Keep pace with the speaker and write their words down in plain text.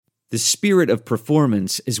The spirit of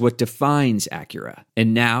performance is what defines Acura.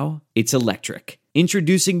 And now, it's electric.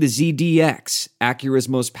 Introducing the ZDX, Acura's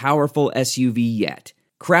most powerful SUV yet.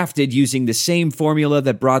 Crafted using the same formula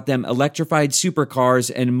that brought them electrified supercars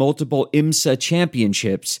and multiple IMSA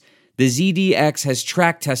championships, the ZDX has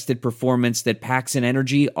track-tested performance that packs an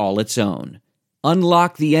energy all its own.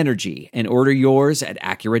 Unlock the energy and order yours at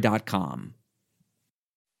Acura.com.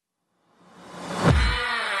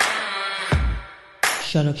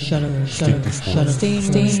 Shut up. Stay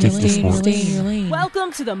in your lane.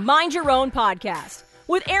 Welcome to the Mind Your Own podcast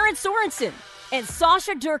with Aaron Sorensen and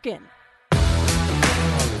Sasha Durkin,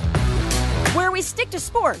 where we stick to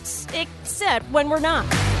sports, except when we're not.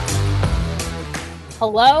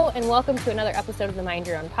 Hello, and welcome to another episode of the Mind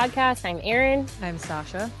Your Own podcast. I'm Aaron. I'm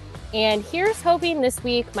Sasha. And here's hoping this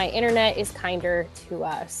week my internet is kinder to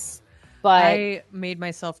us. But I made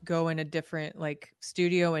myself go in a different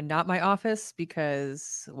studio and not my office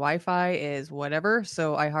because Wi-Fi is whatever.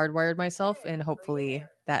 So I hardwired myself and hopefully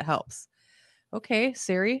that helps. Okay,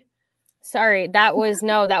 Siri. Sorry, that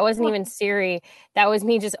wasn't even Siri. That was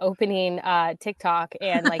me just opening TikTok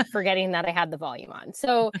and forgetting that I had the volume on.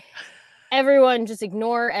 So everyone just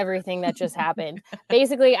ignore everything that just happened.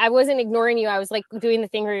 Basically, I wasn't ignoring you. I was doing the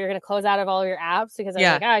thing where you're going to close out of all your apps because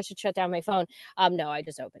I was I should shut down my phone. No, I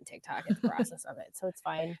just opened TikTok in the process of it. So it's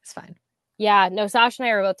fine. It's fine. Yeah, no, Sasha and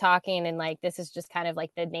I were both talking and this is just kind of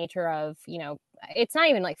the nature of, it's not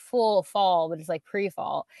even full fall, but it's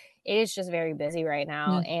pre-fall. It is just very busy right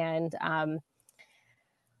now. And,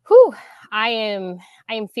 I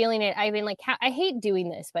am feeling it. I've been I hate doing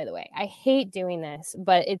this, by the way. I hate doing this,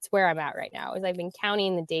 but it's where I'm at right now is I've been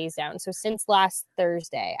counting the days down. So since last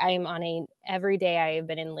Thursday, I am on every day I have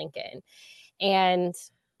been in Lincoln, and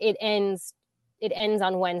it ends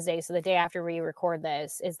on Wednesday. So the day after we record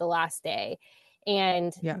this is the last day.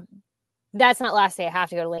 And that's not last day I have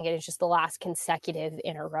to go to Lincoln. It's just the last consecutive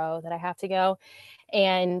in a row that I have to go.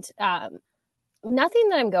 And, nothing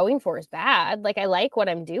that I'm going for is bad. I like what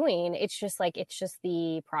I'm doing. It's just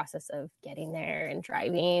the process of getting there and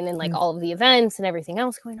driving and all of the events and everything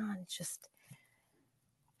else going on. It's just,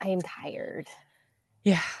 I am tired.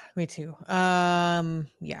 Yeah, me too.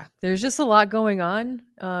 There's just a lot going on,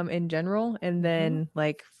 in general. And then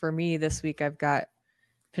for me this week, I've got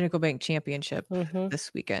Pinnacle Bank Championship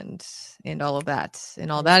this weekend and all of that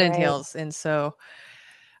and all that entails. And so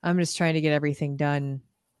I'm just trying to get everything done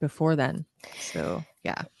before then. So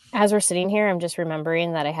yeah. As we're sitting here, I'm just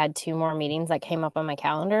remembering that I had 2 more meetings that came up on my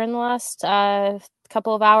calendar in the last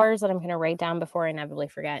couple of hours that I'm going to write down before I inevitably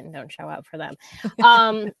forget and don't show up for them.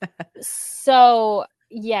 So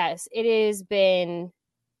yes, it's been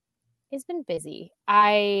busy.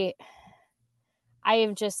 I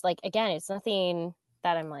have just again, it's nothing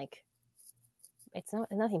that I'm it's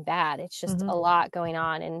nothing bad. It's just a lot going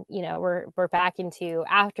on. And, we're back into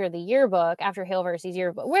after Hale Varsity's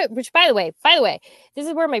yearbook, which by the way, this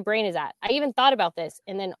is where my brain is at. I even thought about this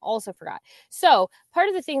and then also forgot. So part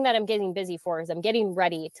of the thing that I'm getting busy for is I'm getting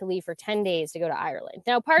ready to leave for 10 days to go to Ireland.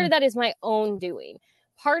 Now, part of that is my own doing.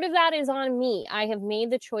 Part of that is on me. I have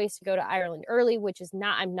made the choice to go to Ireland early, which is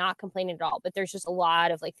I'm not complaining at all, but there's just a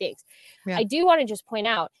lot of things. Yeah. I do want to just point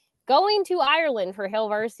out, going to Ireland for Hale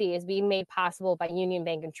Varsity is being made possible by Union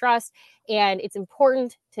Bank and Trust. And it's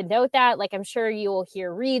important to note that, I'm sure you will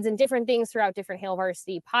hear reads and different things throughout different Hale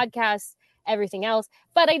Varsity podcasts, everything else.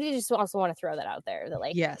 But I did just also want to throw that out there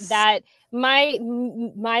that yes, that my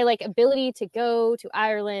ability to go to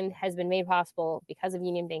Ireland has been made possible because of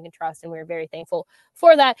Union Bank and Trust. And we're very thankful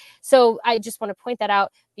for that. So I just want to point that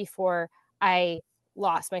out before I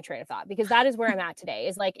lost my train of thought, because that is where I'm at today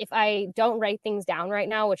is if I don't write things down right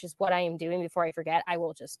now, which is what I am doing before I forget, I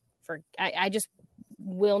will just I just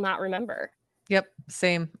will not remember. Yep.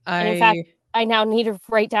 Same. And in fact, I now need to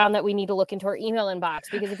write down that we need to look into our email inbox,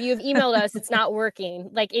 because if you have emailed us, it's not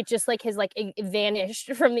working. It just has it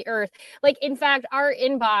vanished from the earth. In fact, our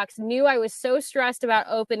inbox knew I was so stressed about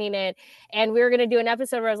opening it, and we were going to do an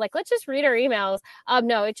episode where I was let's just read our emails.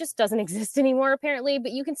 No, it just doesn't exist anymore apparently,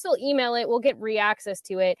 but you can still email it. We'll get re-access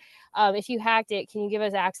to it. If you hacked it, can you give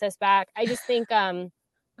us access back? I just think, I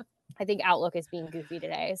think Outlook is being goofy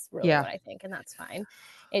today is really what I think. And that's fine.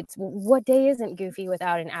 It's what day isn't goofy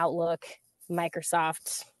without an Outlook,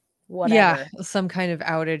 Microsoft, whatever. Yeah, some kind of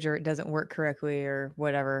outage, or it doesn't work correctly or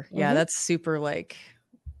whatever. Yeah, that's super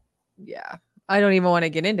I don't even want to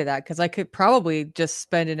get into that because I could probably just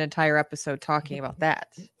spend an entire episode talking about that.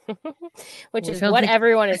 Which is what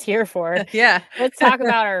everyone is here for. Yeah. Let's talk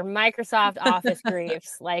about our Microsoft Office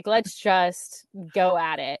griefs. Let's just go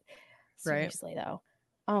at it. Seriously, though.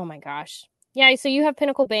 Oh my gosh. Yeah, so you have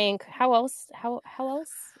Pinnacle Bank. How else?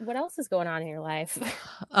 What else is going on in your life?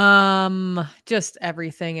 Just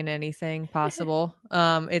everything and anything possible.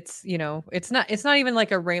 It's, it's not even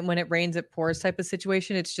like a rain when it rains it pours type of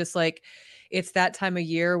situation. It's just like it's that time of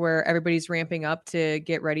year where everybody's ramping up to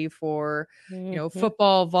get ready for, Mhm.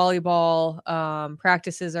 football, volleyball,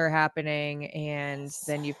 practices are happening, and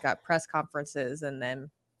then you've got press conferences, and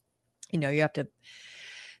then you have to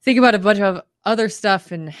think about a bunch of other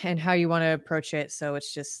stuff and how you want to approach it. So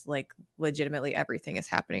it's just like legitimately everything is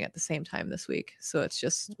happening at the same time this week. So it's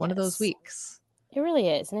just one of those Yes. weeks. It really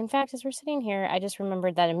is. And in fact, as we're sitting here, I just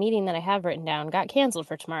remembered that a meeting that I have written down got canceled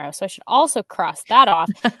for tomorrow. So I should also cross that off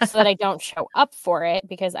so that I don't show up for it,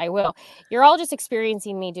 because I will. You're all just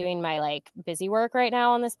experiencing me doing my like busy work right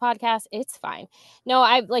now on this podcast. It's fine. No,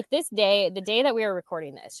 I like this day, the day that we are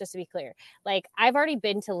recording this, just to be clear, like I've already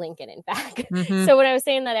been to Lincoln and back. Mhm. So when I was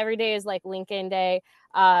saying that every day is like Lincoln Day,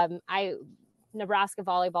 Nebraska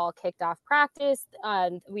volleyball kicked off practice.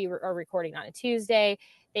 We are recording on a Tuesday.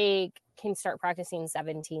 They can start practicing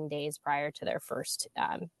 17 days prior to their first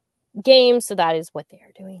game. So that is what they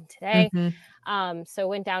are doing today. Mhm. So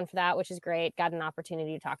went down for that, which is great. Got an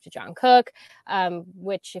opportunity to talk to John Cook,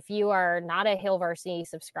 which if you are not a Hail Varsity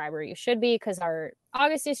subscriber, you should be, because our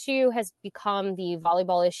August issue has become the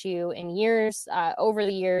volleyball issue in years. Over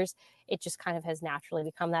the years, it just kind of has naturally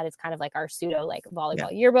become that. It's kind of like our pseudo like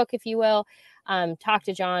volleyball yearbook, if you will. Talked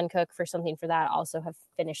to John Cook for something for that. Also have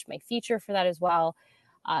finished my feature for that as well.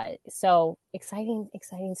 So exciting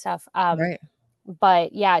stuff. Right.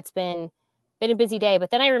 But yeah, it's been a busy day.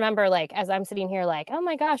 But then I remember, like, as I'm sitting here, like, oh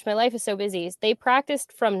my gosh, my life is so busy. They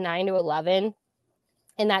practiced from 9 to 11,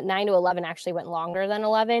 and that 9 to 11 actually went longer than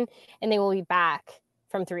 11, and they will be back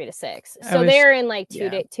from 3 to 6. So they're in like two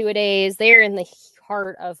a days. They're in the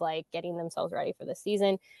heart of like getting themselves ready for the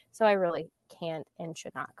season. So I really can't and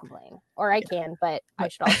should not complain. Or I can, but I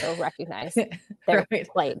should also recognize their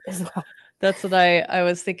plight as well. That's what I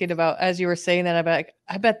was thinking about as you were saying that.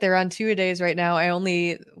 I bet they're on 2 days right now. I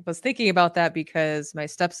only was thinking about that because my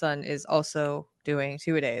stepson is also doing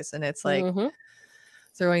 2 days, and it's like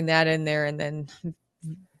throwing that in there, and then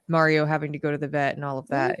Mario having to go to the vet and all of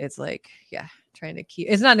that. It's like, yeah, trying to keep.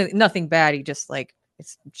 It's nothing bad. He just like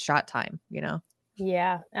it's shot time,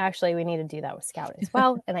 Yeah, actually, we need to do that with Scout as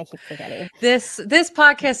well, and I keep forgetting. This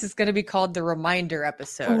podcast is going to be called the Reminder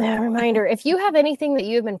episode. The reminder. If you have anything that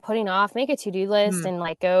you've been putting off, make a to-do list and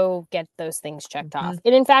like go get those things checked off.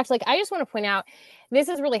 And in fact, like I just want to point out, this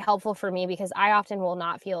is really helpful for me because I often will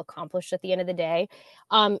not feel accomplished at the end of the day.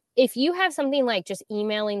 If you have something like just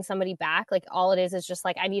emailing somebody back, like all it is just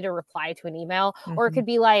like I need a reply to an email, or it could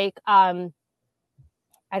be like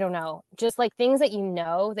I don't know, just like things that you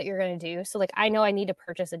know that you're going to do. So like, I know I need to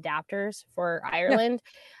purchase adapters for Ireland.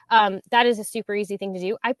 That is a super easy thing to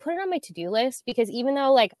do. I put it on my to-do list because even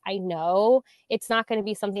though like, I know it's not going to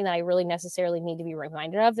be something that I really necessarily need to be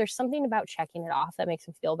reminded of, there's something about checking it off that makes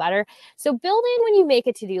me feel better. So build in, when you make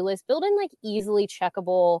a to-do list, build in like easily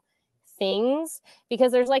checkable things,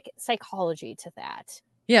 because there's like psychology to that.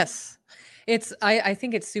 Yes. I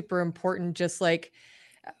think it's super important, just like,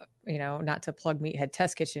 not to plug Meathead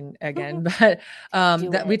Test Kitchen again, but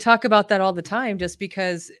that we talk about that all the time, just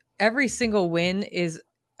because every single win is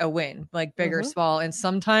a win, like big or small. And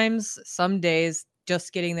sometimes, some days,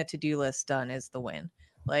 just getting the to-do list done is the win.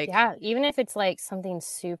 Like, yeah, even if it's like something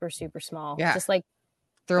super, super small, just like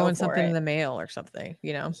throwing something in the mail or something,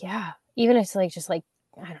 Yeah. Even if it's like, just like,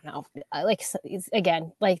 I don't know, like,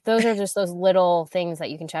 again, like those are just those little things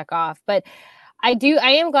that you can check off. But I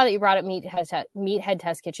am glad that you brought up Meathead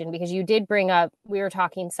Test Kitchen, because you did bring up, we were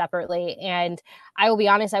talking separately, and I will be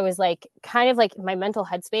honest, I was like, kind of like my mental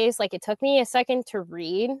headspace, like it took me a second to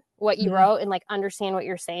read what you wrote and like understand what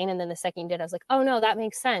you're saying. And then the second you did, I was like, oh no, that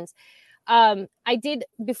makes sense. I did,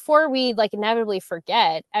 before we like inevitably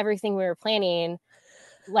forget everything we were planning,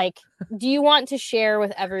 like, do you want to share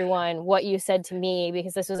with everyone what you said to me?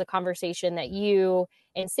 Because this was a conversation that you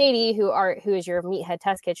and Sadie, who is your Meathead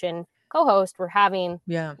Test Kitchen co-host, were having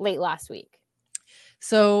late last week.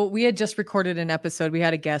 So we had just recorded an episode. We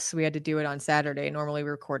had a guest, so we had to do it on Saturday. Normally we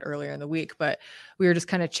record earlier in the week, but we were just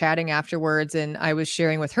kind of chatting afterwards. And I was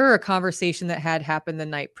sharing with her a conversation that had happened the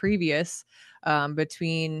night previous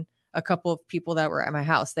between a couple of people that were at my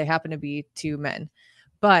house. They happened to be 2 men.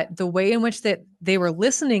 But the way in which that they were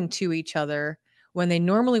listening to each other, when they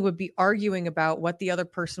normally would be arguing about what the other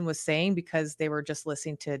person was saying, because they were just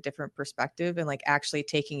listening to a different perspective and like actually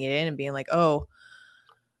taking it in and being like, oh,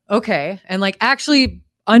 okay. And like actually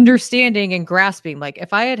understanding and grasping, like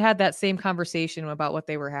if I had that same conversation about what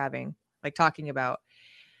they were having, like talking about,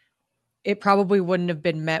 it probably wouldn't have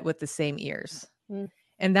been met with the same ears.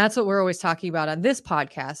 And that's what we're always talking about on this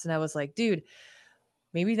podcast. And I was like, dude,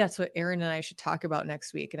 maybe that's what Erin and I should talk about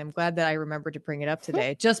next week. And I'm glad that I remembered to bring it up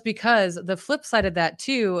today, just because the flip side of that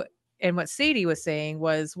too, and what Sadie was saying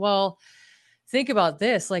was, well, think about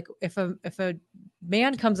this. Like if a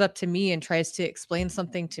man comes up to me and tries to explain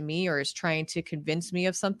something to me or is trying to convince me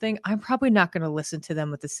of something, I'm probably not going to listen to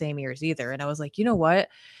them with the same ears either. And I was like, you know what?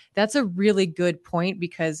 That's a really good point,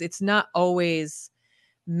 because it's not always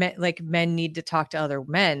men need to talk to other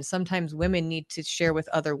men. Sometimes women need to share with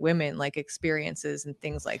other women, like experiences and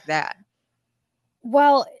things like that.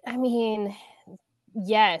 Well, I mean,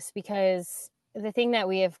 yes, because the thing that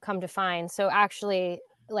we have come to find, so actually,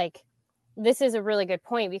 like, this is a really good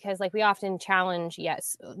point, because like we often challenge,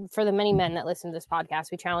 yes, for the many men that listen to this podcast,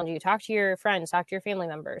 we challenge you, talk to your friends, talk to your family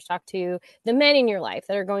members, talk to the men in your life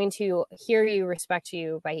that are going to hear you, respect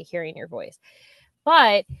you by hearing your voice.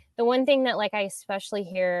 But the one thing that like I especially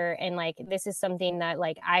hear, and like this is something that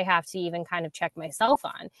like I have to even kind of check myself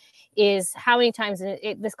on, is how many times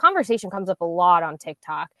this conversation comes up a lot on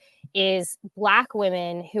TikTok, is Black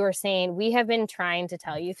women who are saying, we have been trying to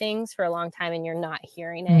tell you things for a long time and you're not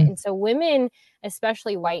hearing it. And so women,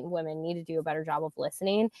 especially white women, need to do a better job of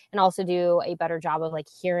listening, and also do a better job of like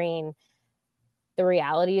hearing the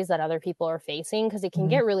realities that other people are facing, because it can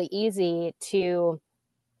get really easy to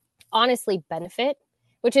honestly benefit,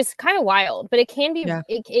 which is kind of wild, but it can be,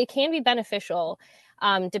 it can be beneficial,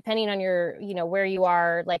 depending on your, where you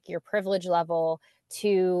are, like your privilege level,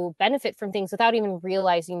 to benefit from things without even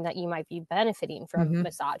realizing that you might be benefiting from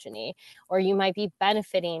misogyny, or you might be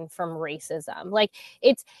benefiting from racism. Like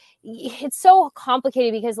it's so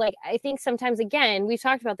complicated, because like I think sometimes, again, we've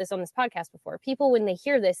talked about this on this podcast before, people, when they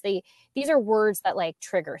hear this, these are words that like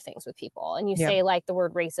trigger things with people, and you say like the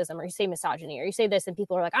word racism, or you say misogyny, or you say this, and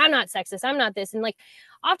people are like, I'm not sexist, I'm not this, and like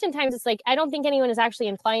oftentimes it's like, I don't think anyone is actually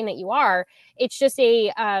implying that you are. It's just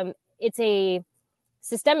it's a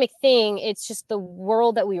systemic thing. It's just the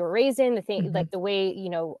world that we were raised in, the thing, like the way,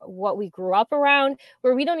 what we grew up around,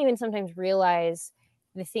 where we don't even sometimes realize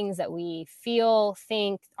the things that we feel,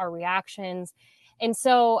 think, our reactions. And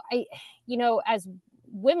so as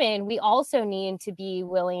women, we also need to be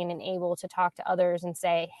willing and able to talk to others and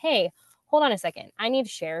say, hey, hold on a second, I need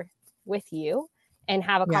to share with you and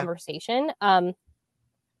have a conversation.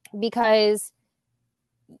 Because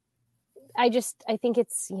I think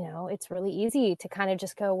it's, it's really easy to kind of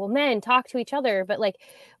just go, well, men talk to each other, but like,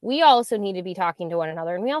 we also need to be talking to one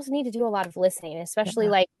another, and we also need to do a lot of listening, especially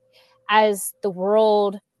like as the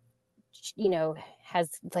world, has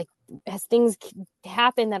things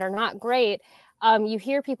happen that are not great. You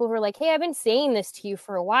hear people who are like, hey, I've been saying this to you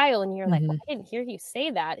for a while. And you're like, well, I didn't hear you say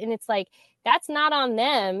that. And it's like, that's not on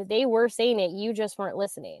them. They were saying it. You just weren't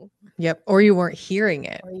listening. Yep. Or you weren't hearing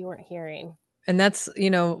it. And that's,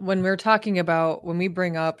 when we're talking about, when we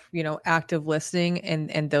bring up, active listening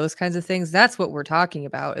and those kinds of things, that's what we're talking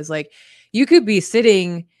about, is like, you could be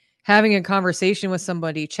sitting having a conversation with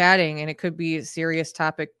somebody, chatting, and it could be a serious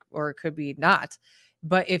topic or it could be not.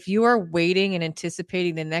 But if you are waiting and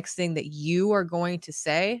anticipating the next thing that you are going to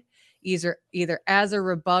say, either as a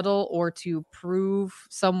rebuttal or to prove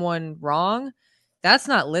someone wrong, that's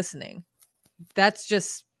not listening. That's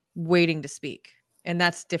just waiting to speak. And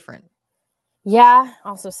that's different. Yeah.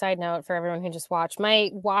 Also, side note for everyone who just watched,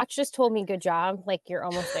 my watch just told me good job. Like, you're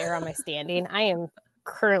almost there on my standing. I am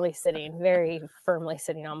currently very firmly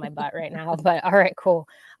sitting on my butt right now, but all right, cool.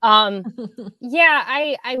 Yeah,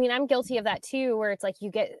 I mean, I'm guilty of that too, where it's like you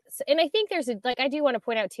get, and I think there's I do want to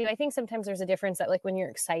point out too, I think sometimes there's a difference that like when you're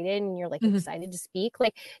excited and you're like excited to speak,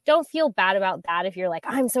 like don't feel bad about that if you're like,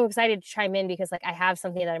 I'm so excited to chime in because like I have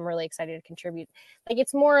something that I'm really excited to contribute. Like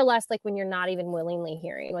it's more or less like when you're not even willingly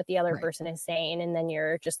hearing what the other person is saying, and then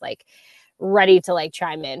you're just like ready to like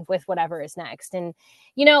chime in with whatever is next. And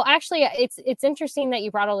actually it's interesting that you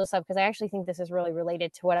brought all this up, because I actually think this is really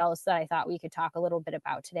related to what else that I thought we could talk a little bit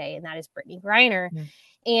about today, and that is Brittney Griner.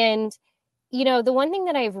 And the one thing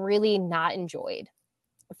that I've really not enjoyed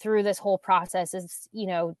through this whole process is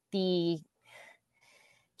the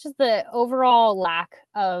overall lack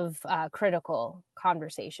of critical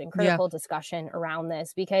discussion around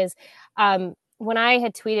this, because when I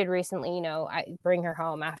had tweeted recently, I bring her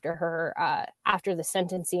home after the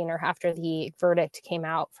sentencing, or after the verdict came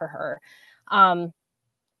out for her.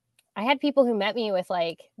 I had people who met me with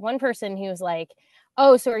like one person who was like,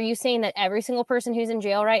 oh, so are you saying that every single person who's in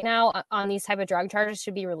jail right now on these type of drug charges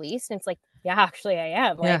should be released? And it's like, yeah, actually I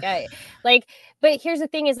am. But here's the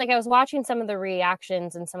thing is, like, I was watching some of the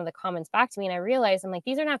reactions and some of the comments back to me, and I realized I'm like,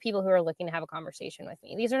 these are not people who are looking to have a conversation with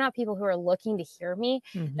me. These are not people who are looking to hear me.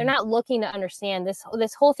 They're not looking to understand this.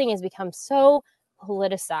 This whole thing has become so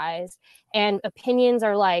politicized, and opinions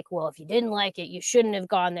are like, well, if you didn't like it, you shouldn't have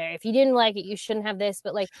gone there. If you didn't like it, you shouldn't have this.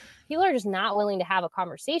 But like, people are just not willing to have a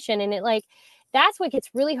conversation. And it like, that's what gets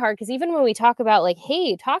really hard. Because even when we talk about like,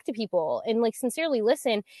 hey, talk to people and like sincerely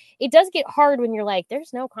listen, it does get hard when you're like,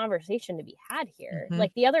 there's no conversation to be had here.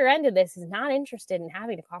 Like the other end of this is not interested in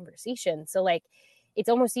having a conversation. So like, it's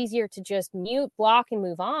almost easier to just mute, block, and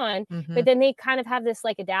move on. But then they kind of have this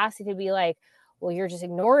like audacity to be like, well, you're just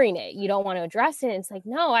ignoring it. You don't want to address it. And it's like,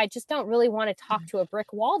 no, I just don't really want to talk to a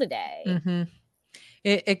brick wall today.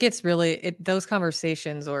 It gets really, those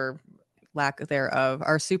conversations or lack thereof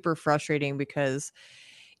are super frustrating, because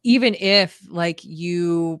even if like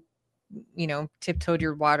you tiptoed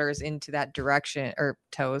your waters into that direction, or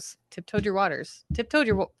tiptoed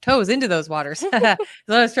your toes into those waters. That's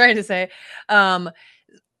what I was trying to say.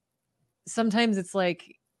 Sometimes it's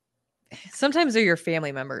like, sometimes they're your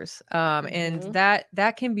family members. And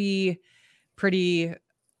that can be pretty,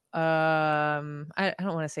 I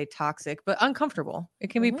don't want to say toxic, but uncomfortable. It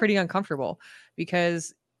can be pretty uncomfortable,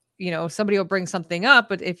 because, somebody will bring something up,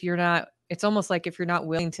 but if you're not, it's almost like if you're not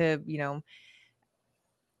willing to,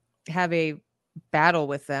 have a battle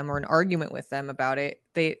with them or an argument with them about it,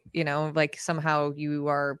 they, like somehow you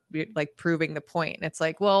are like proving the point. And it's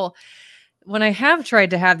like, well, when I have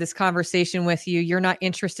tried to have this conversation with you, you're not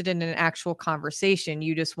interested in an actual conversation.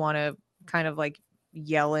 You just want to kind of like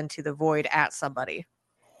yell into the void at somebody.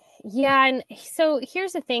 Yeah. And so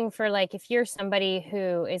here's the thing for like, if you're somebody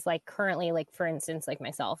who is like currently, like, for instance, like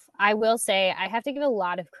myself, I will say I have to give a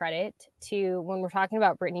lot of credit to, when we're talking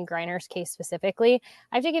about Brittany Griner's case specifically,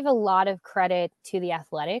 I have to give a lot of credit to The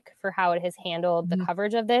Athletic for how it has handled the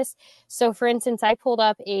coverage of this. So for instance, I pulled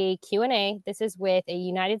up a Q&A. This is with a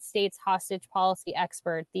United States hostage policy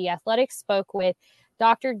expert. The Athletic spoke with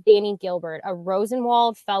Dr. Danny Gilbert, a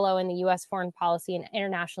Rosenwald Fellow in the U.S. Foreign Policy and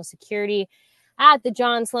International Security at the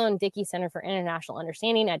John Sloan Dickey Center for International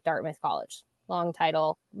Understanding at Dartmouth College. Long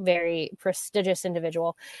title, very prestigious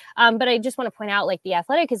individual. But I just want to point out, like, The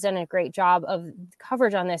Athletic has done a great job of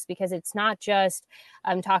coverage on this, because it's not just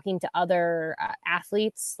talking to other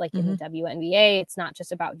athletes, like in the WNBA. It's not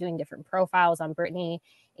just about doing different profiles on Brittany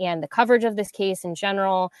and the coverage of this case in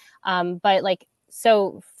general. But like,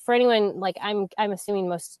 so for anyone, like, I'm assuming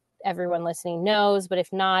most everyone listening knows, but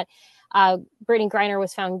if not, Brittany Griner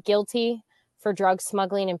was found guilty for drug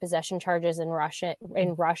smuggling and possession charges in Russia,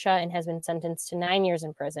 and has been sentenced to 9 years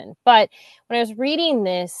in prison. But when I was reading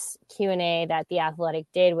this Q&A that The Athletic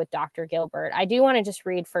did with Dr. Gilbert, I do want to just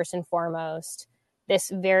read first and foremost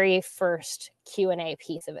this very first Q&A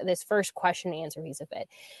piece of it, this first question and answer piece of it.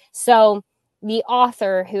 So the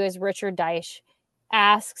author, who is Richard Deitch,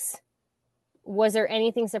 asks, was there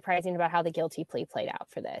anything surprising about how the guilty plea played out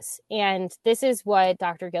for this? And this is what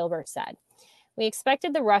Dr. Gilbert said. We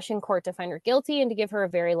expected the Russian court to find her guilty and to give her a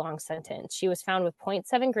very long sentence. She was found with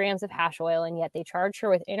 0.7 grams of hash oil, and yet they charged her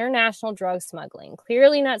with international drug smuggling.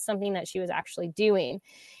 Clearly not something that she was actually doing.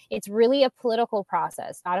 It's really a political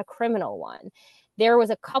process, not a criminal one. There was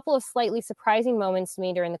a couple of slightly surprising moments to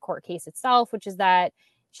me during the court case itself, which is that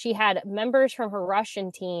she had members from her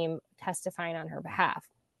Russian team testifying on her behalf.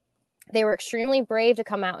 They were extremely brave to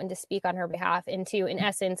come out and to speak on her behalf and to, in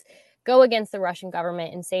essence, go against the Russian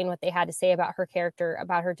government and saying what they had to say about her character,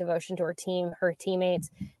 about her devotion to her team, her teammates,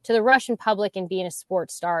 to the Russian public, and being a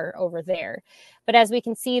sports star over there. But as we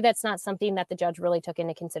can see, that's not something that the judge really took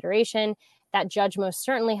into consideration. That judge most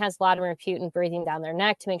certainly has Vladimir Putin breathing down their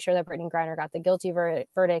neck to make sure that Brittany Griner got the guilty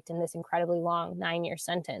verdict in this incredibly long 9-year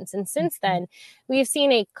sentence. And since then, we've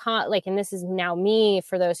seen and this is now me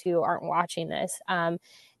for those who aren't watching this,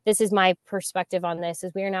 this is my perspective on this,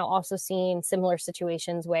 is we are now also seeing similar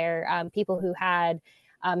situations where people who had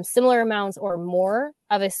similar amounts or more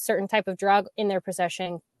of a certain type of drug in their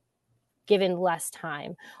possession given less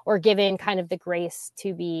time, or given kind of the grace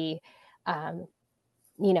to be,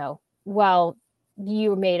 well,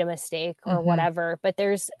 you made a mistake or whatever. But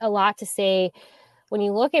there's a lot to say when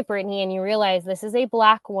you look at Brittany and you realize this is a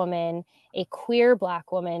Black woman, a queer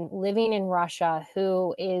Black woman living in Russia,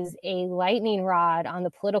 who is a lightning rod on the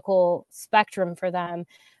political spectrum for them,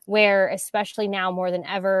 where especially now more than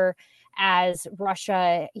ever, as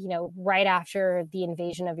Russia, right after the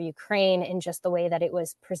invasion of Ukraine, and just the way that it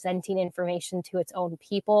was presenting information to its own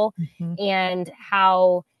people, and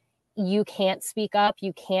how you can't speak up,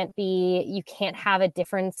 you can't have a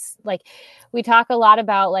difference. Like, we talk a lot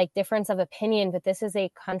about like difference of opinion, but this is a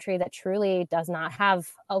country that truly does not have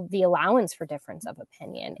the allowance for difference of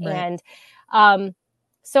opinion. Right. And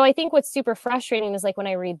So I think what's super frustrating is like when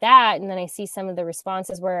I read that and then I see some of the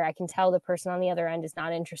responses where I can tell the person on the other end is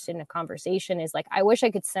not interested in a conversation, is like, I wish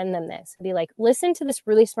I could send them this and be like, listen to this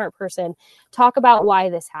really smart person talk about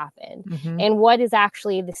why this happened and what is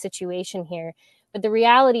actually the situation here. But the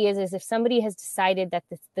reality is if somebody has decided that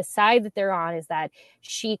the side that they're on is that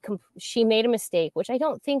she made a mistake, which I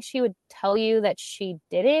don't think she would tell you that she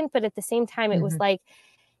didn't, but at the same time, it was like,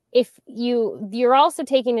 if you're also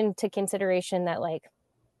taking into consideration that like,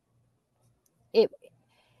 it,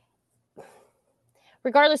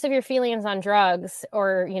 regardless of your feelings on drugs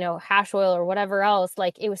or, you know, hash oil or whatever else,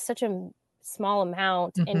 like it was such a small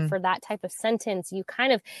amount. And for that type of sentence, you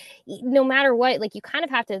kind of, no matter what, like you kind of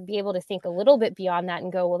have to be able to think a little bit beyond that and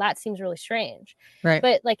go, well, that seems really strange. Right.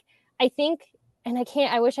 But like, I think, and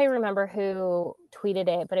I wish I remember who tweeted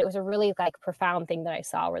it, but it was a really like profound thing that I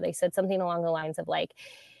saw where they said something along the lines of like,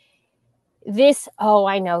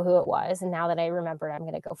 I know who it was. And now that I remembered, I'm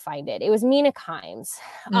going to go find it. It was Mina Kimes.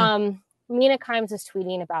 Mina Kimes was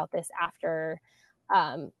tweeting about this after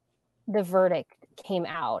the verdict came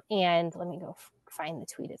out. And let me go find the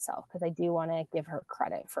tweet itself, because I do want to give her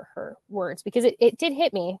credit for her words, because it did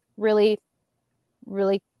hit me really,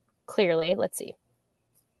 really clearly. Let's see.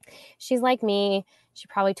 She's like me. She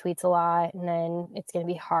probably tweets a lot, and then it's going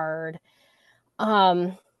to be hard.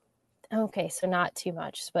 Okay, so not too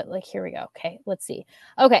much, but like, here we go. Okay, let's see.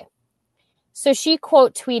 Okay, so she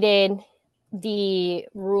quote tweeted the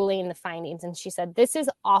ruling, the findings, and she said, "This is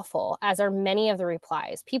awful, as are many of the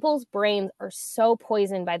replies. People's brains are so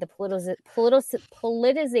poisoned by the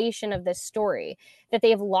politicization of this story that they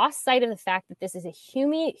have lost sight of the fact that this is a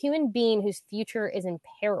human being whose future is in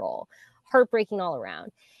peril. Heartbreaking all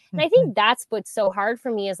around." And I think that's what's so hard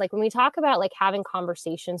for me is like when we talk about like having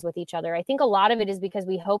conversations with each other, I think a lot of it is because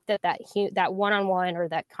we hope that one-on-one or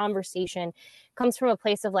that conversation comes from a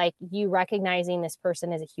place of like you recognizing this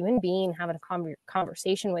person as a human being, having a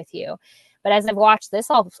conversation with you. But as I've watched this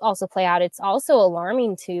also play out, it's also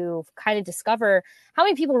alarming to kind of discover how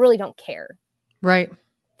many people really don't care. Right.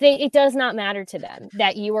 It does not matter to them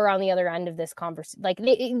that you are on the other end of this conversation. Like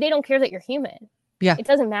they don't care that you're human. Yeah. It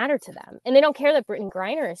doesn't matter to them. And they don't care that Brittney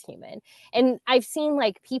Griner is human. And I've seen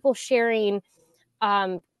like people sharing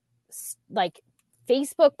like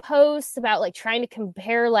Facebook posts about like trying to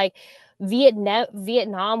compare like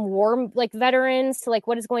Vietnam War like veterans to like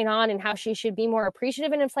what is going on and how she should be more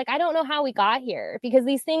appreciative. And it's like, I don't know how we got here, because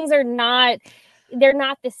these things they're not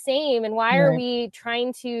the same. And why are we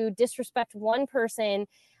trying to disrespect one person?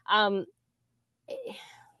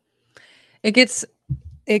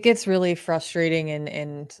 It gets really frustrating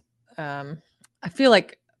and I feel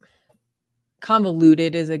like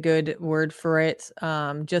convoluted is a good word for it.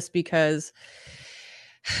 Just because,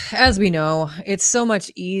 as we know, it's so much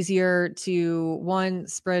easier to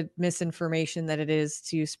spread misinformation than it is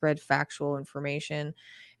to spread factual information.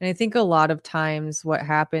 And I think a lot of times what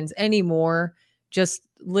happens anymore, just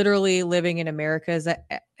literally living in America, is that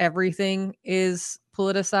everything is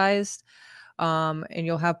politicized. And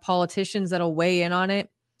you'll have politicians that'll weigh in on it.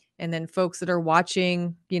 And then folks that are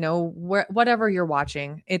watching, you know, whatever you're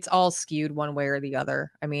watching, it's all skewed one way or the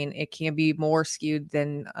other. I mean, it can be more skewed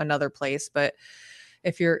than another place, but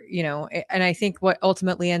if you're, you know, and I think what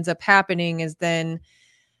ultimately ends up happening is then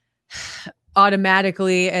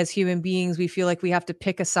automatically as human beings, we feel like we have to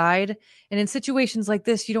pick a side. And in situations like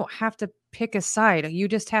this, you don't have to pick a side. You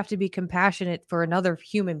just have to be compassionate for another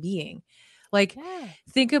human being. Like,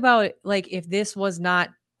 think about like if this was not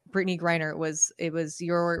Brittney Griner, it was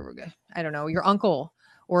your, I don't know, your uncle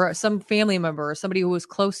or some family member or somebody who was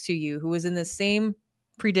close to you, who was in the same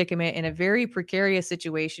predicament in a very precarious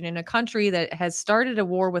situation in a country that has started a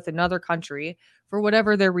war with another country for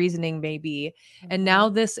whatever their reasoning may be. And now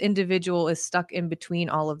this individual is stuck in between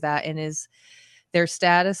all of that, and is their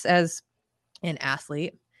status as an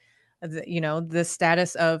athlete, you know, the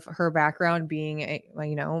status of her background being a,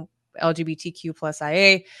 you know, LGBTQ plus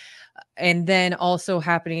IA, and then also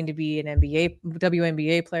happening to be an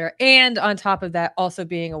WNBA player. And on top of that, also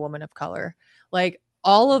being a woman of color. Like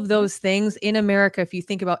all of those things in America, if you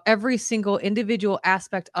think about every single individual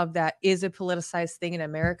aspect of that, is a politicized thing in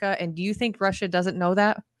America. And do you think Russia doesn't know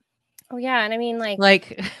that? Oh yeah. And I mean,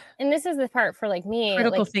 like, and this is the part for like me,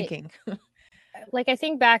 critical thinking. Like I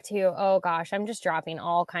think back to, oh gosh, I'm just dropping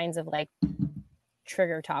all kinds of like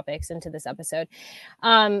trigger topics into this episode.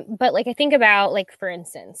 But like I think about like, for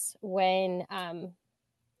instance, when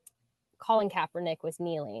Colin Kaepernick was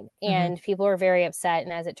kneeling and people were very upset.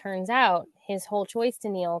 And as it turns out, his whole choice to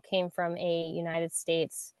kneel came from a United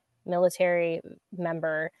States military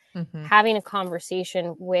member Mhm. having a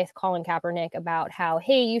conversation with Colin Kaepernick about how,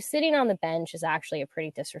 hey, you sitting on the bench is actually a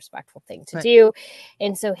pretty disrespectful thing to Right. do.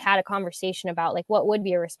 And so had a conversation about like what would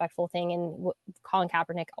be a respectful thing. And Colin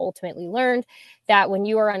Kaepernick ultimately learned that when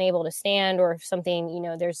you are unable to stand or if something, you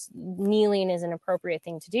know, there's kneeling is an appropriate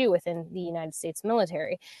thing to do within the United States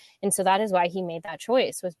military. And so that is why he made that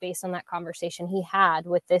choice, was based on that conversation he had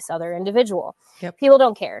with this other individual. Yep. People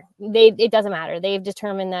don't care. It doesn't matter. They've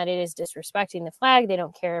determined that it is disrespecting the flag. They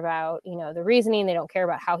don't care about, you know, the reasoning. They don't care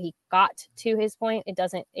about how he got to his point. It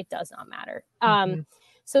does not matter. Mhm.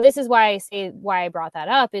 So this is why I brought that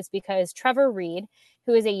up, is because Trevor Reed,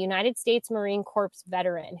 who is a United States Marine Corps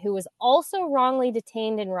veteran who was also wrongly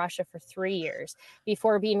detained in Russia for 3 years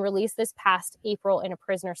before being released this past April in a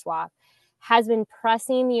prisoner swap, has been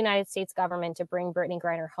pressing the United States government to bring Brittney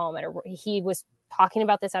Griner home. He was talking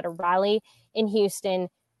about this at a rally in Houston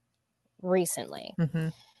recently.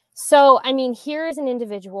 Mhm. So, I mean, here is an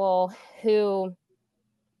individual who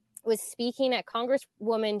was speaking at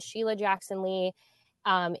Congresswoman Sheila Jackson Lee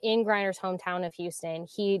in Griner's hometown of Houston.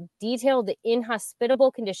 He detailed the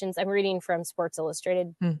inhospitable conditions. I'm reading from Sports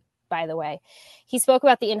Illustrated, by the way. He spoke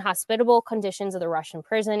about the inhospitable conditions of the Russian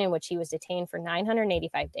prison in which he was detained for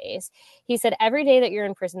 985 days. He said, every day that you're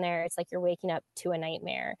in prison there, it's like you're waking up to a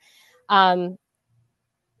nightmare.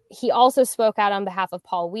 He also spoke out on behalf of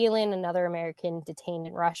Paul Whelan, another American detained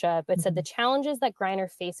in Russia, but said the challenges that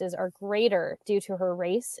Griner faces are greater due to her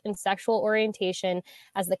race and sexual orientation,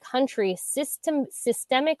 as the country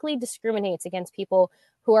systemically discriminates against people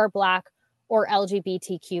who are Black or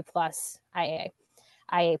LGBTQ plus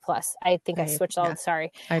IA plus. I think I switched all.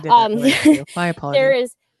 Sorry. I did that too. My apologies. There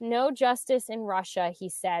is no justice in Russia, he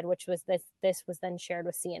said, which was this was then shared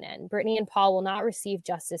with CNN. Brittney and Paul will not receive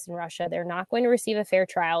justice in Russia. They're not going to receive a fair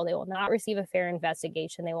trial. They will not receive a fair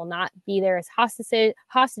investigation. They will not be there as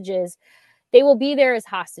hostages. They will be there as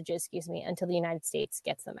hostages, until the United States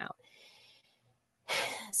gets them out.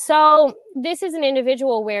 So this is an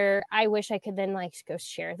individual where I wish I could then like go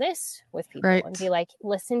share this with people and be like,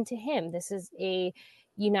 listen to him. This is a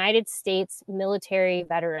United States military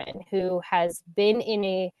veteran who has been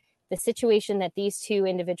in the situation that these two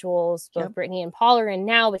individuals, both Brittney and Paul, are in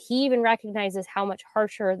now, but he even recognizes how much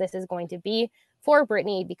harsher this is going to be for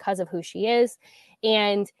Brittney because of who she is.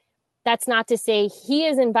 And that's not to say he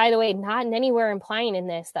isn't, by the way, not in anywhere implying in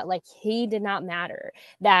this that like he did not matter,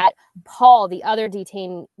 that Paul, the other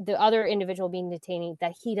individual being detained,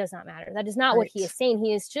 that he does not matter. That is not what he is saying.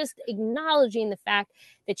 He is just acknowledging the fact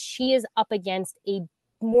that she is up against a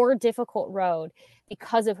more difficult road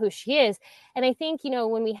because of who she is. And I think,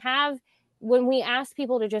 when we ask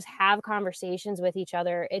people to just have conversations with each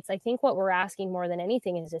other, it's, I think what we're asking more than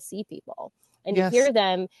anything is to see people and to hear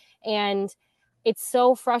them. And it's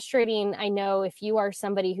so frustrating. I know if you are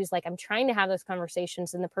somebody who's like, I'm trying to have those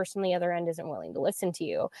conversations and the person on the other end isn't willing to listen to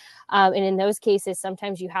you. And in those cases,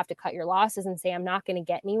 sometimes you have to cut your losses and say, I'm not going to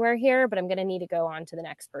get anywhere here, but I'm going to need to go on to the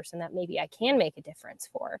next person that maybe I can make a difference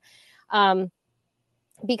for.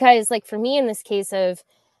 Because like for me, in this case of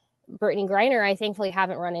Brittney Griner, I thankfully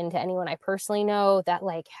haven't run into anyone I personally know that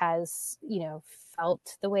like has,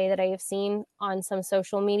 felt the way that I have seen on some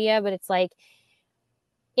social media. But it's like,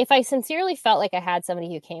 if I sincerely felt like I had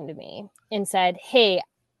somebody who came to me and said, hey,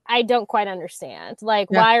 I don't quite understand.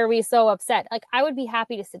 Like, why are we so upset? Like, I would be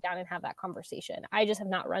happy to sit down and have that conversation. I just have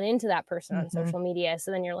not run into that person on social media.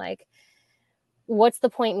 So then you're like, what's the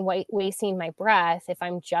point in wasting my breath if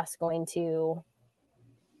I'm just going to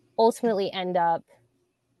ultimately end up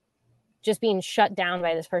just being shut down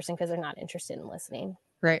by this person because they're not interested in listening.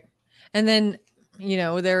 Right. And then,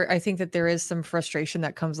 I think that there is some frustration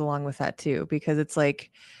that comes along with that too, because it's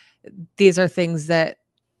like, these are things that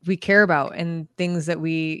we care about and things that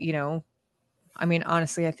we, I mean,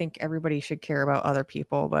 honestly, I think everybody should care about other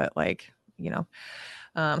people, but like,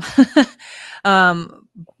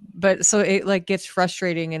 but so it like gets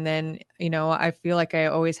frustrating. And then, I feel like I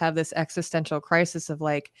always have this existential crisis of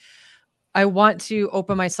like, I want to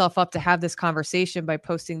open myself up to have this conversation by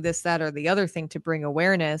posting this, that, or the other thing to bring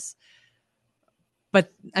awareness.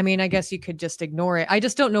 But I mean, I guess you could just ignore it. I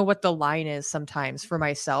just don't know what the line is sometimes for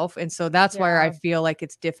myself. And so that's why I feel like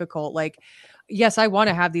it's difficult. Like, yes, I want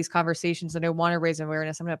to have these conversations and I want to raise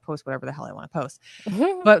awareness. I'm going to post whatever the hell I want to post.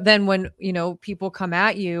 But then when, people come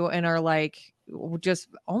at you and are like, just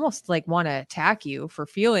almost like want to attack you for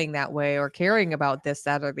feeling that way or caring about this,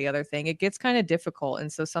 that, or the other thing, it gets kind of difficult. And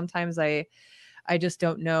so sometimes I just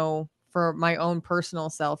don't know for my own personal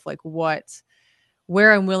self, like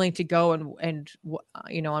where I'm willing to go and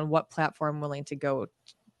on what platform I'm willing to go,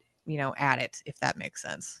 at it, if that makes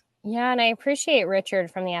sense. Yeah, and I appreciate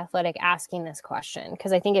Richard from The Athletic asking this question,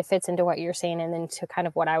 because I think it fits into what you're saying and then to kind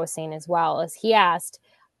of what I was saying as well. As he asked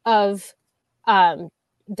of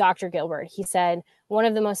Dr. Gilbert, he said, one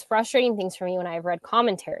of the most frustrating things for me when I've read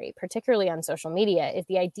commentary, particularly on social media, is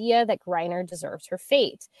the idea that Griner deserves her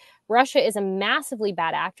fate. Russia is a massively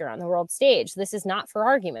bad actor on the world stage. This is not for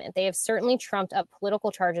argument. They have certainly trumped up political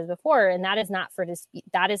charges before, and that is not for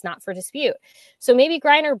dispute. So maybe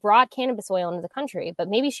Griner brought cannabis oil into the country, but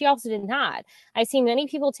maybe she also did not. I've seen many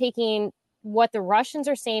people taking what the Russians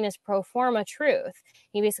are saying is pro forma truth.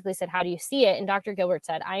 He basically said, how do you see it? And Dr. Gilbert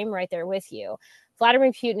said, I am right there with you.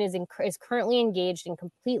 Vladimir Putin is currently engaged in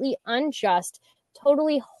completely unjust,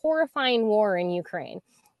 totally horrifying war in Ukraine.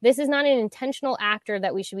 This is not an intentional actor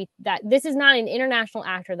this is not an international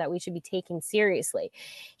actor that we should be taking seriously.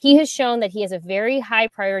 He has shown that he has a very high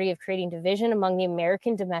priority of creating division among the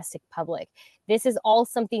American domestic public. This is all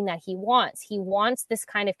something that he wants. He wants this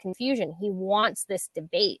kind of confusion. He wants this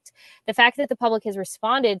debate. The fact that the public has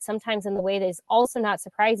responded sometimes in the way that is also not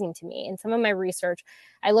surprising to me. In some of my research,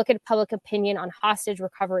 I look at public opinion on hostage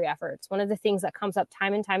recovery efforts. One of the things that comes up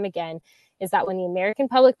time and time again is that when the American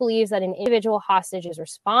public believes that an individual hostage is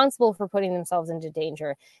responsible for putting themselves into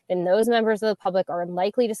danger, then those members of the public are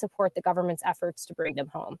unlikely to support the government's efforts to bring them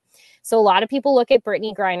home. So a lot of people look at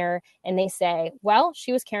Brittany Griner and they say, well,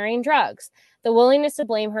 she was carrying drugs. The willingness to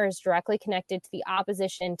blame her is directly connected to the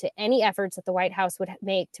opposition to any efforts that the White House would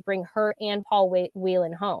make to bring her and Paul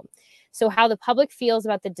Whelan home. So how the public feels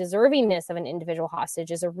about the deservingness of an individual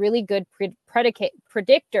hostage is a really good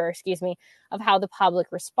predictor, of how the public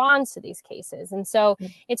responds to these cases. And so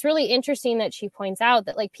it's really interesting that she points out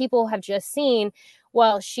that like people have just seen,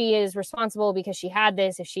 well, she is responsible because she had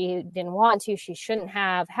this. If she didn't want to, she shouldn't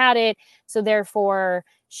have had it. So therefore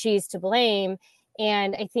she's to blame.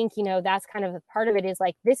 And I think, that's kind of a part of it is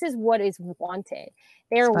like, this is what is wanted.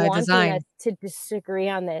 They're wanting us to disagree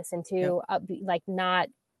on this and to not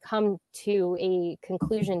come to a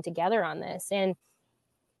conclusion together on this. And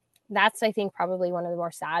that's, I think, probably one of the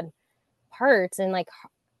more sad parts. And like,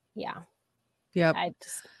 yeah. I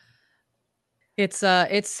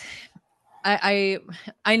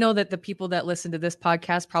know that the people that listen to this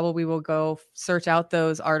podcast probably will go search out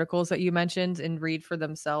those articles that you mentioned and read for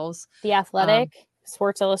themselves. The Athletic,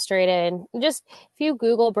 Sports Illustrated. Just if you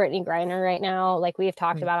Google Brittany Griner right now, like we've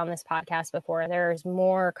talked about on this podcast before, there's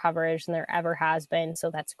more coverage than there ever has been.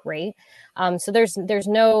 So that's great. So there's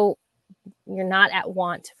no, you're not at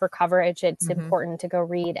want for coverage. It's important to go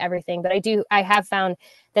read everything. But I have found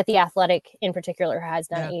that The Athletic in particular has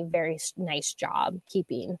done a very nice job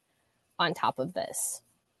keeping on top of this.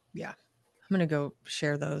 Yeah. I'm going to go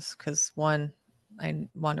share those because one, I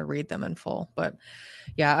want to read them in full, but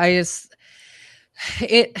yeah, I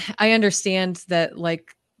understand that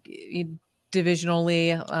like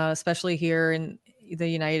divisionally, especially here in the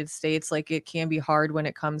United States, like it can be hard when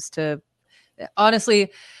it comes to,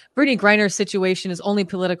 honestly, Brittany Griner's situation is only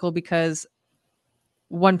political because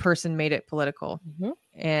one person made it political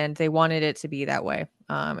and they wanted it to be that way.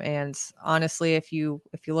 And honestly, if you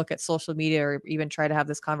look at social media or even try to have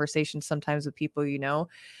this conversation sometimes with people, you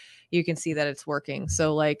can see that it's working.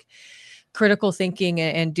 So like critical thinking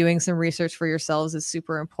and doing some research for yourselves is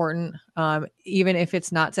super important. Even if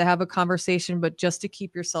it's not to have a conversation, but just to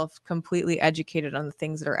keep yourself completely educated on the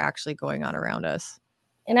things that are actually going on around us.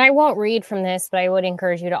 And I won't read from this, but I would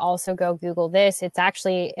encourage you to also go Google this. It's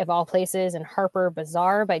actually, of all places, in Harper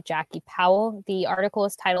Bazaar by Jackie Powell. The article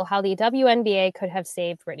is titled How the WNBA Could Have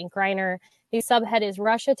Saved Brittany Griner. The subhead is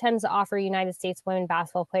Russia tends to offer United States women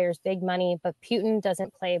basketball players big money, but Putin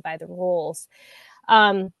doesn't play by the rules,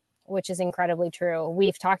 which is incredibly true.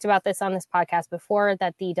 We've talked about this on this podcast before,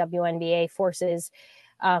 that the WNBA forces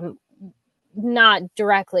not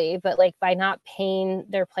directly, but like by not paying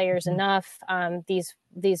their players enough,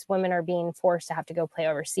 these women are being forced to have to go play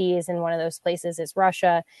overseas, and one of those places is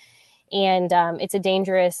Russia. And it's a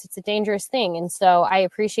dangerous thing. And so I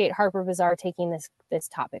appreciate Harper Bazaar taking this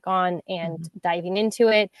topic on and diving into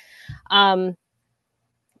it. I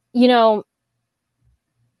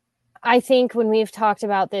think when we've talked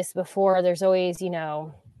about this before, there's always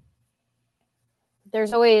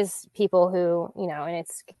people who, and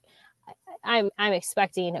it's, I'm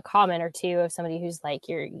expecting a comment or two of somebody who's like,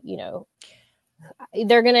 they're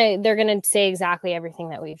gonna say exactly everything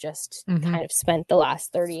that we've just kind of spent the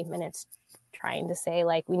last 30 minutes trying to say,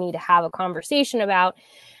 like, we need to have a conversation about.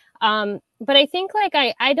 But I think like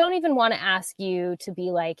I don't even want to ask you to be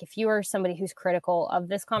like, if you are somebody who's critical of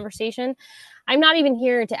this conversation, I'm not even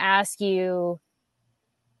here to ask you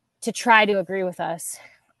to try to agree with us.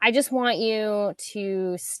 I just want you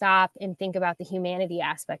to stop and think about the humanity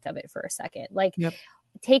aspect of it for a second. Like,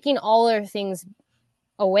 taking all other things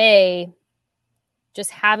away,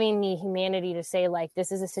 just having the humanity to say, like,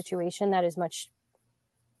 this is a situation that is much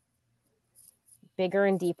bigger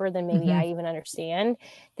and deeper than maybe I even understand.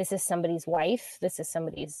 This is somebody's wife. This is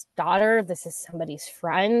somebody's daughter. This is somebody's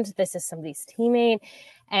friend. This is somebody's teammate.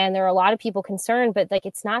 And there are a lot of people concerned, but like,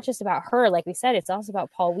 it's not just about her. Like we said, it's also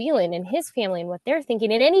about Paul Whelan and his family and what they're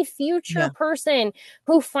thinking, and any future person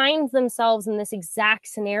who finds themselves in this exact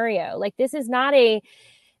scenario. Like, this is not a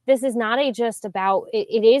just about,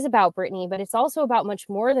 it is about Britney, but it's also about much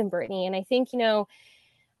more than Britney. And I think, you know,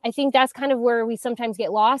 I think that's kind of where we sometimes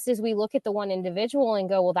get lost, is we look at the one individual and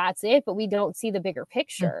go, well, that's it, but we don't see the bigger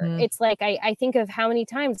picture. It's like, I think of how many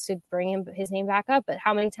times, to bring his name back up, but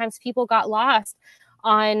how many times people got lost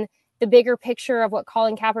on the bigger picture of what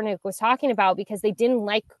Colin Kaepernick was talking about because they didn't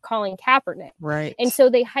like Colin Kaepernick. Right. And so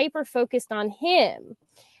they hyper focused on him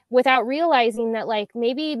without realizing that, like,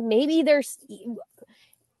 maybe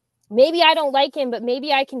I don't like him, but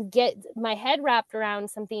maybe I can get my head wrapped around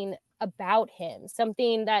something about him,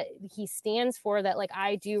 something that he stands for that, like,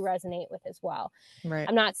 I do resonate with as well. Right.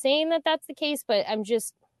 I'm not saying that that's the case, but I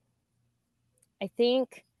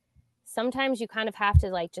think sometimes you kind of have to,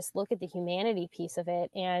 like, just look at the humanity piece of it.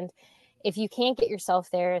 And if you can't get yourself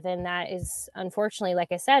there, then that is, unfortunately,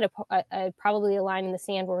 like I said, probably a line in the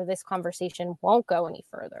sand where this conversation won't go any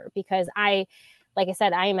further, because like I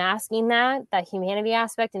said, I am asking that humanity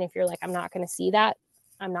aspect. And if you're like, I'm not going to see that,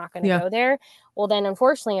 I'm not going to go there, well, then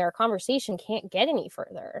unfortunately our conversation can't get any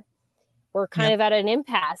further. We're kind of at an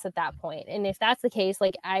impasse at that point. And if that's the case,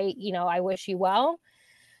 like, I wish you well.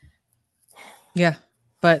 Yeah.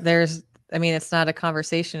 But it's not a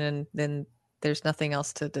conversation, and then there's nothing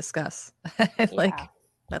else to discuss. Like,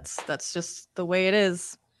 that's just the way it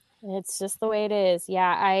is. It's just the way it is.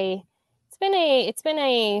 Yeah. It's been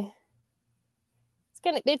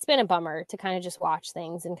a bummer to kind of just watch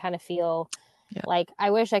things and kind of feel like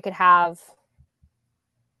I wish I could have,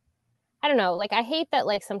 I don't know, like, I hate that,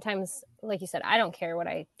 like, sometimes, like you said, I don't care what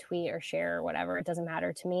I tweet or share or whatever. It doesn't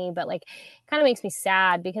matter to me, but, like, it kind of makes me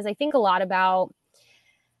sad, because I think a lot about,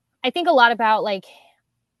 like,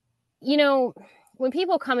 you know, when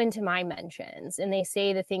people come into my mentions and they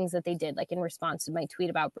say the things that they did, like in response to my tweet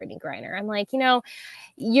about Brittany Griner, I'm like, you know,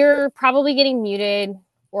 you're probably getting muted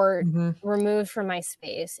or removed from my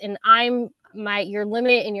space. And your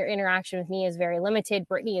limit and your interaction with me is very limited.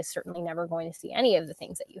 Brittany is certainly never going to see any of the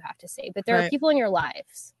things that you have to say, but there are people in your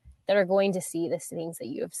lives that are going to see the things that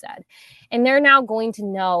you have said. And they're now going to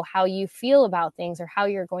know how you feel about things or how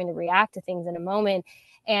you're going to react to things in a moment.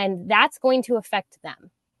 And that's going to affect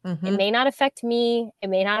them. It may not affect me. It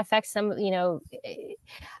may not affect some, you know,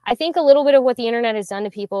 I think a little bit of what the internet has done to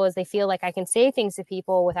people is they feel like I can say things to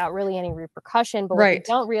people without really any repercussion. But what they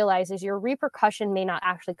don't realize is your repercussion may not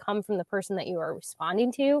actually come from the person that you are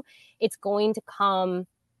responding to. It's going to come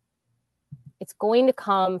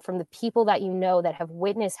from the people that you know that have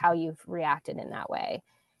witnessed how you've reacted in that way.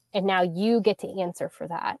 And now you get to answer for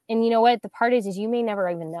that. And you know what? The part is you may never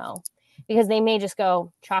even know. Because they may just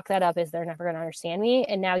go, chalk that up as they're never going to understand me.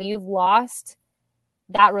 And now you've lost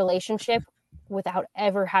that relationship without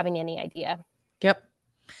ever having any idea. Yep.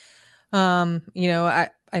 You know,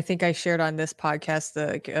 I think I shared on this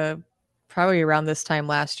podcast probably around this time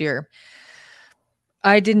last year.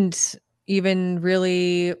 I didn't even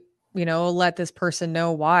really, you know, let this person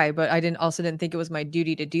know why, but I didn't think it was my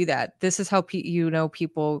duty to do that. This is how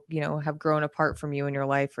people, you know, have grown apart from you in your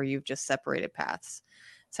life, or you've just separated paths.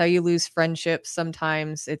 It's how you lose friendships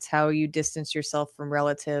sometimes. It's how you distance yourself from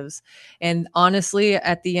relatives. And honestly,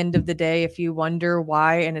 at the end of the day, if you wonder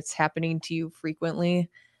why and it's happening to you frequently,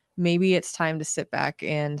 maybe it's time to sit back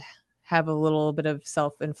and have a little bit of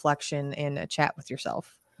self-inflection and a chat with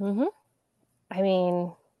yourself. I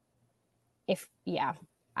mean,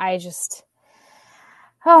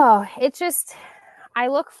 I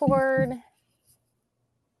look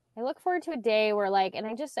forward to a day where, like, and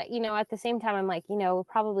I just, you know, at the same time, I'm like, you know, we'll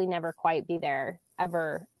probably never quite be there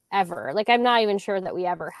ever. Like, I'm not even sure that we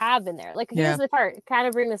ever have been there. Like, here's the part, kind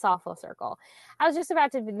of bring this all full circle. I was just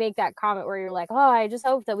about to make that comment where you're like, oh, I just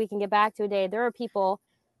hope that we can get back to a day. There are people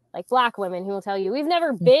like Black women who will tell you we've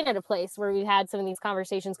never been at a place where we've had some of these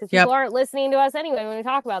conversations, because people aren't listening to us anyway when we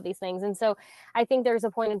talk about these things. And so I think there's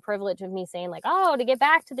a point of privilege of me saying, like, oh, to get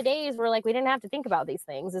back to the days where, like, we didn't have to think about these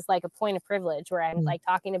things is like a point of privilege, where I'm like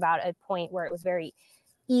talking about a point where it was very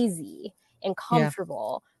easy and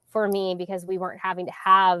comfortable for me, because we weren't having to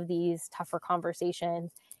have these tougher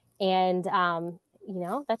conversations. And you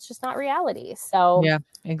know, that's just not reality. So yeah,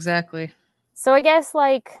 exactly. So I guess,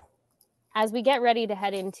 like, as we get ready to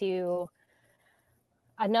head into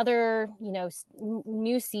another,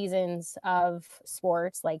 new seasons of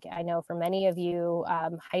sports. Like I know for many of you,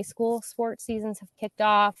 high school sports seasons have kicked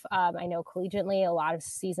off. I know collegiately, a lot of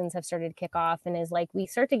seasons have started to kick off, and as like we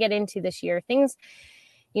start to get into this year, things,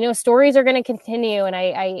 stories are going to continue. And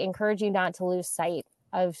I encourage you not to lose sight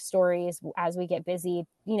of stories as we get busy.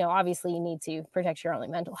 Obviously you need to protect your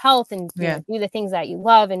own mental health and do the things that you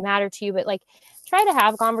love and matter to you, but like try to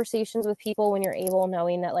have conversations with people when you're able,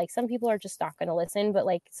 knowing that like some people are just not going to listen. But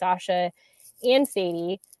like Sasha and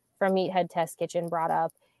Sadie from Meathead Test Kitchen brought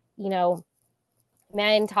up,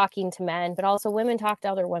 men talking to men, but also women talk to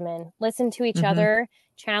other women, listen to each other,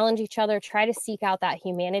 challenge each other, try to seek out that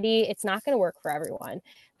humanity. It's not going to work for everyone,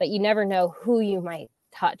 but you never know who you might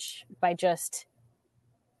touch by just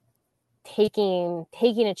taking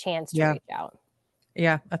a chance to reach out.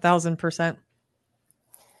 Yeah, 1,000%.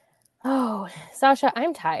 Oh, Sasha,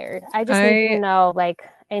 I'm tired. I just need to know, like,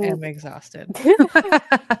 and I'm exhausted.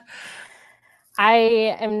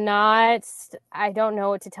 I don't know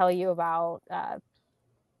what to tell you about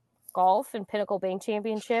golf and Pinnacle Bank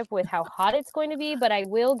Championship with how hot it's going to be, but I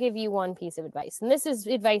will give you one piece of advice. And this is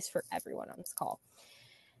advice for everyone on this call.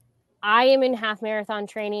 I am in half marathon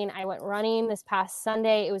training. I went running this past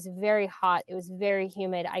Sunday. It was very hot. It was very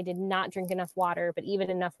humid. I did not drink enough water, but even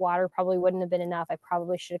enough water probably wouldn't have been enough. I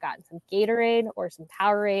probably should have gotten some Gatorade or some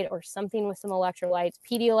Powerade or something with some electrolytes.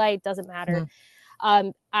 Pedialyte, doesn't matter.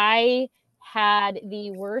 I had the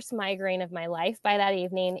worst migraine of my life by that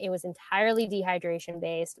evening. It was entirely dehydration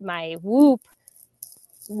based. My Whoop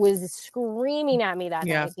was screaming at me that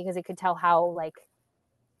night because it could tell how like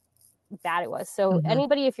bad it was. So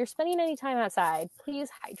anybody, if you're spending any time outside, please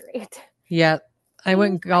hydrate. Yeah. I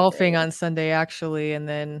went golfing on Sunday actually. And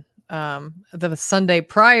then the Sunday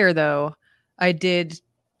prior though, I did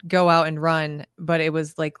go out and run, but it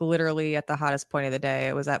was like literally at the hottest point of the day.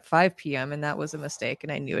 It was at 5 p.m. and that was a mistake.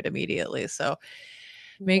 And I knew it immediately. So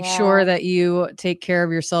make sure that you take care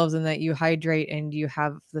of yourselves and that you hydrate and you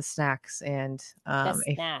have the snacks. And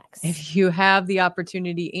if you have the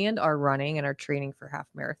opportunity and are running and are training for half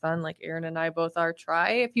marathon, like Erin and I both are,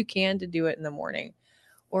 try if you can to do it in the morning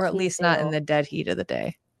or at least not in the dead heat of the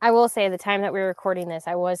day. I will say the time that we're recording this,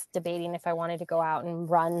 I was debating if I wanted to go out and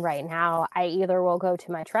run right now. I either will go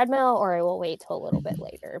to my treadmill or I will wait till a little bit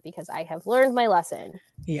later because I have learned my lesson.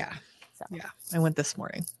 Yeah. So. Yeah. I went this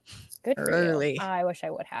morning. Good for early. You. I wish I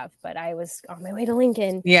would have, but I was on my way to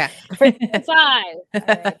Lincoln. Yeah. For 5. Right.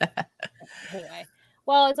 Anyway.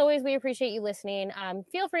 Well, as always, we appreciate you listening.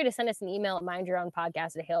 Feel free to send us an email at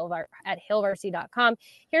mindyourownpodcast@hailvarsity.com.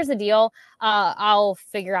 Here's the deal. I'll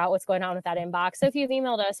figure out what's going on with that inbox. So if you've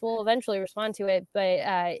emailed us, we'll eventually respond to it. But,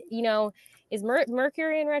 is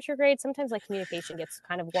Mercury in retrograde? Sometimes like communication gets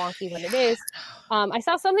kind of wonky when it is. I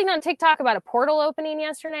saw something on TikTok about a portal opening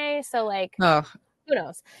yesterday. So like, who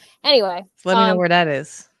knows? Anyway. Let me know where that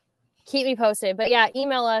is. Keep me posted. But yeah,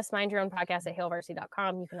 email us,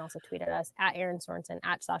 mindyourownpodcast@hailvarsity.com. You can also tweet at us at Erin Sorensen,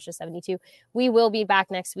 at Sasha72. We will be back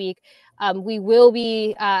next week. We will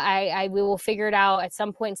be, we will figure it out at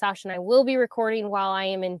some point. Sasha and I will be recording while I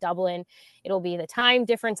am in Dublin. It'll be the time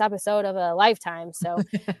difference episode of a lifetime. So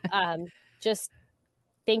just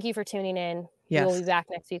thank you for tuning in. Yes. We'll be back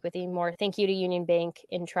next week with even more. Thank you to Union Bank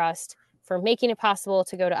and Trust for making it possible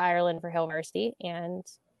to go to Ireland for Hail Varsity. And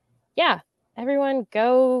yeah. Everyone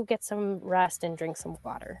go get some rest and drink some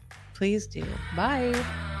water. Please do. Bye.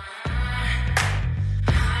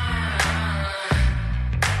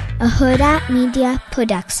 A Huda Media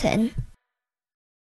Production.